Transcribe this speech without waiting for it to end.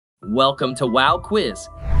Welcome to Wow Quiz.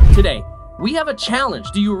 Today, we have a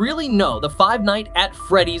challenge. Do you really know the Five Nights at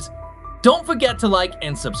Freddy's? Don't forget to like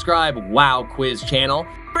and subscribe Wow Quiz channel.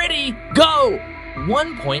 Ready, go!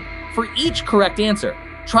 1 point for each correct answer.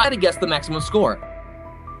 Try to guess the maximum score.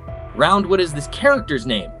 Round, what is this character's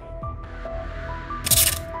name?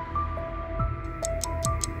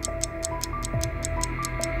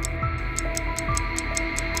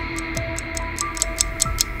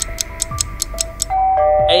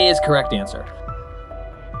 A is correct answer.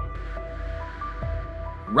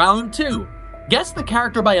 Round 2. Guess the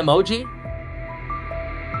character by emoji.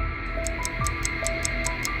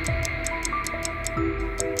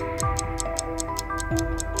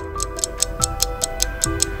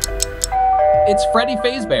 It's Freddy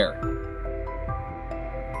Fazbear.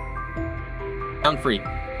 Round 3.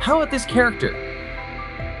 How about this character?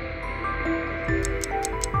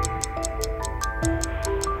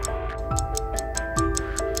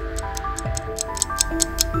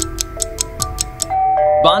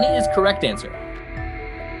 Bonnie is correct answer.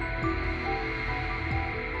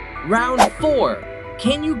 Round 4.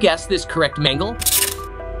 Can you guess this correct mangle?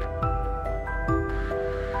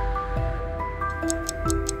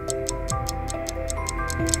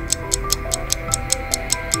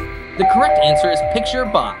 The correct answer is picture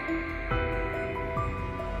Bob.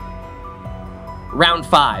 Round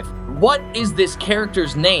 5. What is this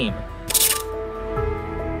character's name?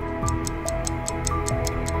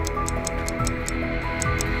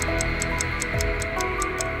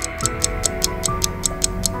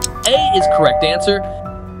 A is correct answer.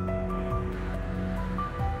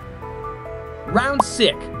 Round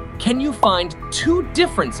 6. Can you find two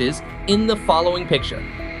differences in the following picture?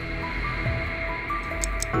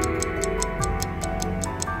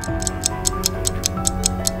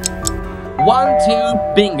 One,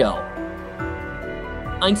 two, bingo.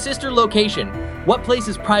 Ein sister location. What place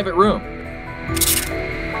is private room?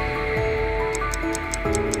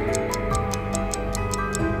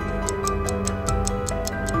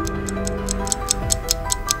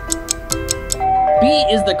 B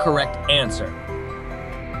is the correct answer.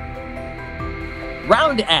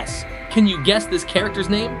 Round S. Can you guess this character's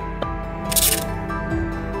name?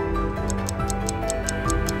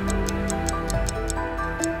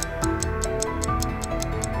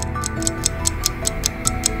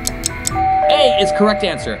 A is correct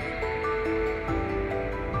answer.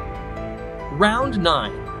 Round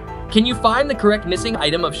 9. Can you find the correct missing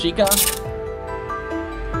item of Chica?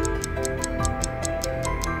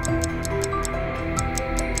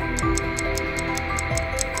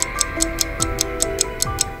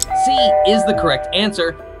 C is the correct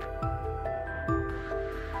answer.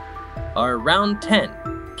 Round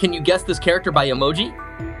 10. Can you guess this character by emoji?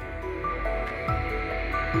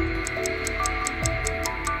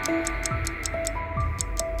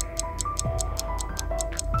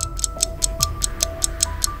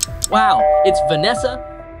 Wow, it's Vanessa.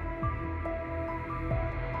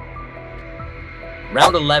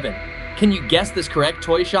 Round 11. Can you guess this correct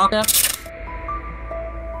toy shop?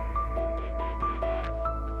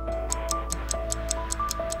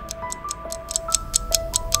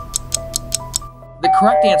 The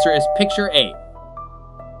correct answer is picture A.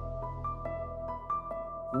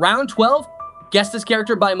 Round 12. Guess this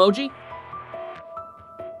character by emoji.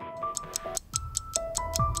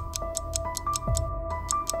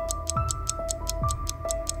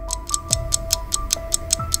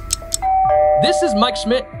 This is Mike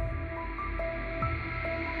Schmidt.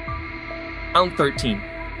 Round 13.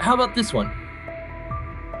 How about this one?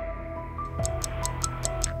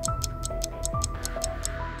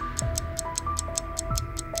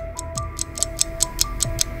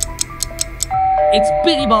 It's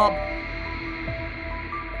Bitty Bob.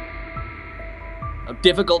 A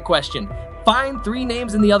difficult question. Find 3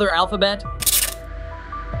 names in the other alphabet.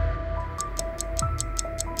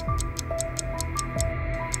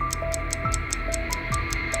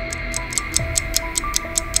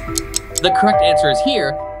 The correct answer is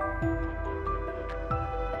here.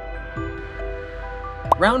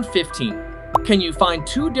 Round 15. Can you find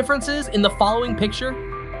 2 differences in the following picture?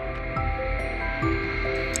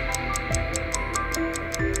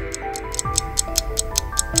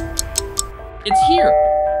 It's here.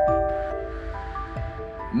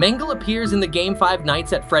 Mangle appears in the game Five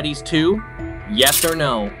Nights at Freddy's 2? Yes or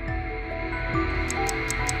no?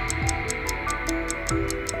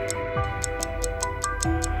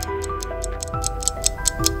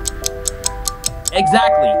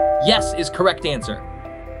 Exactly. Yes is correct answer.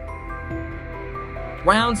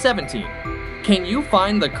 Round 17. Can you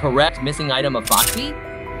find the correct missing item of Foxy?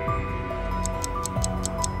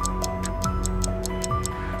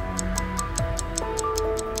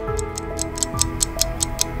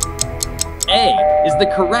 A is the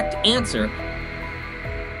correct answer.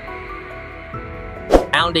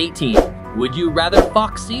 Round 18. Would you rather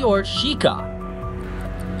Foxy or Chica?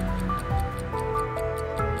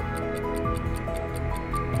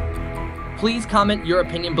 Please comment your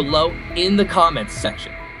opinion below in the comments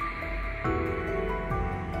section.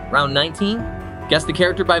 Round 19. Guess the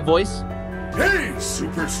character by voice. Hey,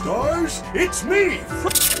 superstars! It's me!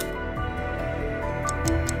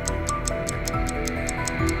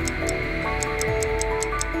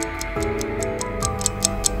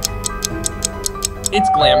 It's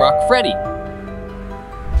Glamrock Freddy.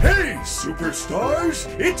 Hey, superstars!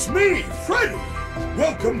 It's me, Freddy!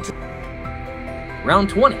 Welcome to Round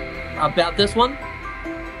 20. How about this one?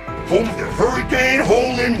 home of the Hurricane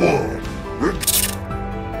Hole-in-One.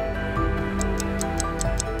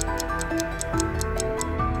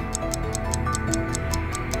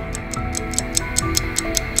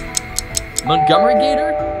 Montgomery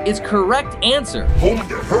Gator is correct answer. Home of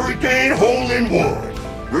the Hurricane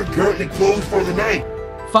Hole-in-One. We're currently closed for the night.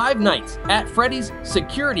 5 nights at Freddy's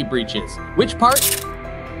security breaches. Which part?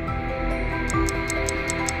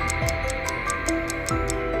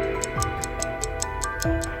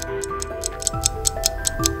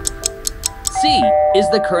 C is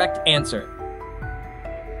the correct answer.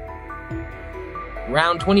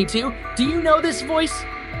 Round 22. Do you know this voice?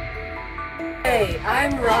 Hey,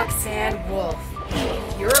 I'm Roxanne Wolf.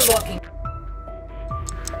 If you're looking...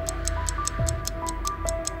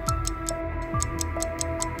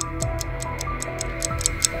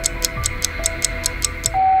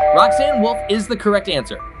 Roxanne Wolf is the correct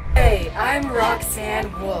answer. Hey, I'm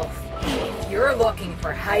Roxanne Wolf. If you're looking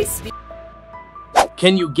for high-speed...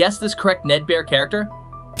 Can you guess this correct Ned Bear character?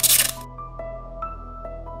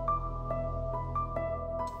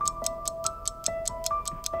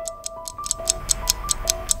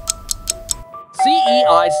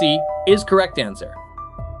 CEIC is correct answer.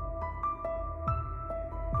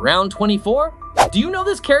 Round 24. Do you know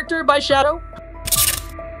this character by shadow?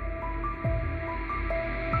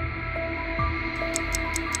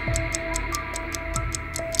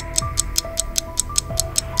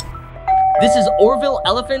 This is Orville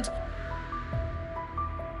Elephant.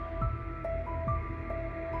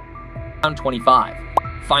 Round 25.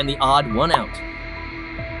 Find the odd one out.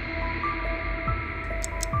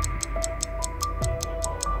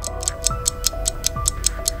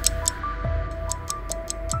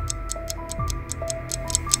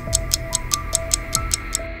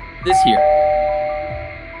 This here.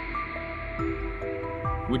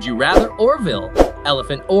 Would you rather Orville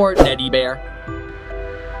Elephant or Neddy Bear?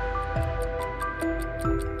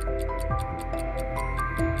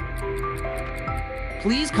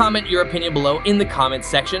 Please comment your opinion below in the comments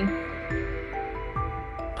section.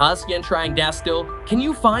 Husky and Trying Dastil, can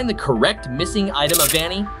you find the correct missing item of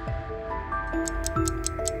Annie?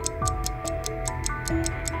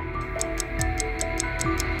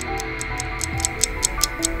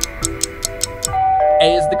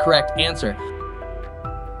 A is the correct answer.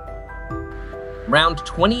 Round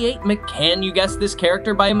 28, can you guess this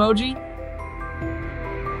character by emoji?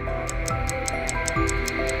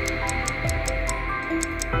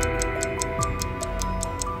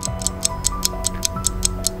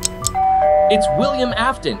 It's William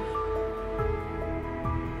Afton.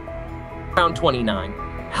 Round 29.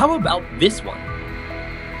 How about this one?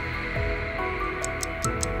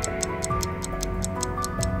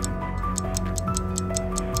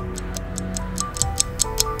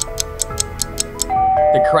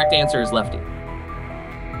 The correct answer is Lefty.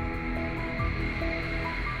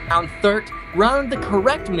 Round 30. Round the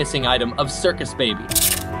correct missing item of Circus Baby.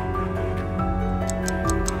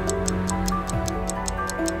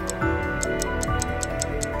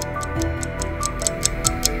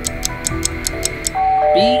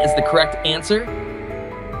 B is the correct answer.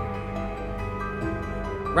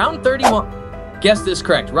 Round 31. Guess this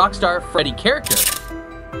correct Rockstar Freddy character.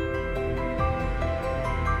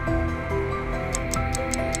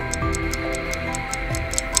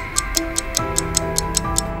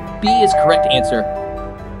 B is correct answer.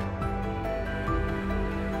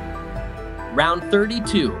 Round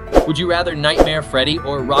 32. Would you rather Nightmare Freddy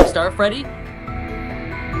or Rockstar Freddy?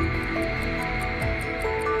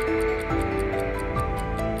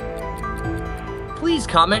 Please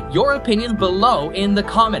comment your opinion below in the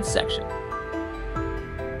comments section.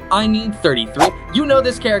 I need 33. You know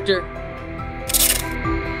this character.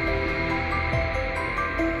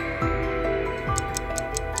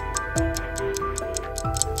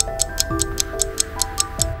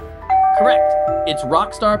 Correct. It's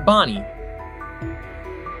Rockstar Bonnie.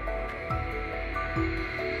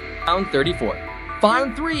 Round 34.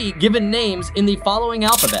 Find 3 given names in the following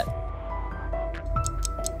alphabet.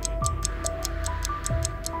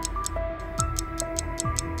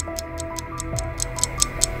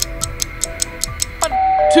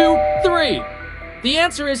 2, 3. The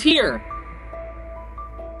answer is here.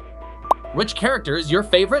 Which character is your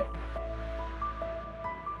favorite?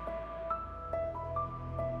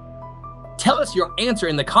 Tell us your answer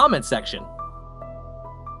in the comments section.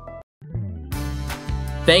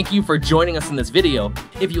 Thank you for joining us in this video.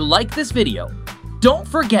 If you like this video, don't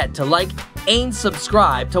forget to like and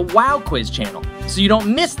subscribe to Wow Quiz channel so you don't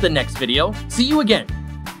miss the next video. See you again.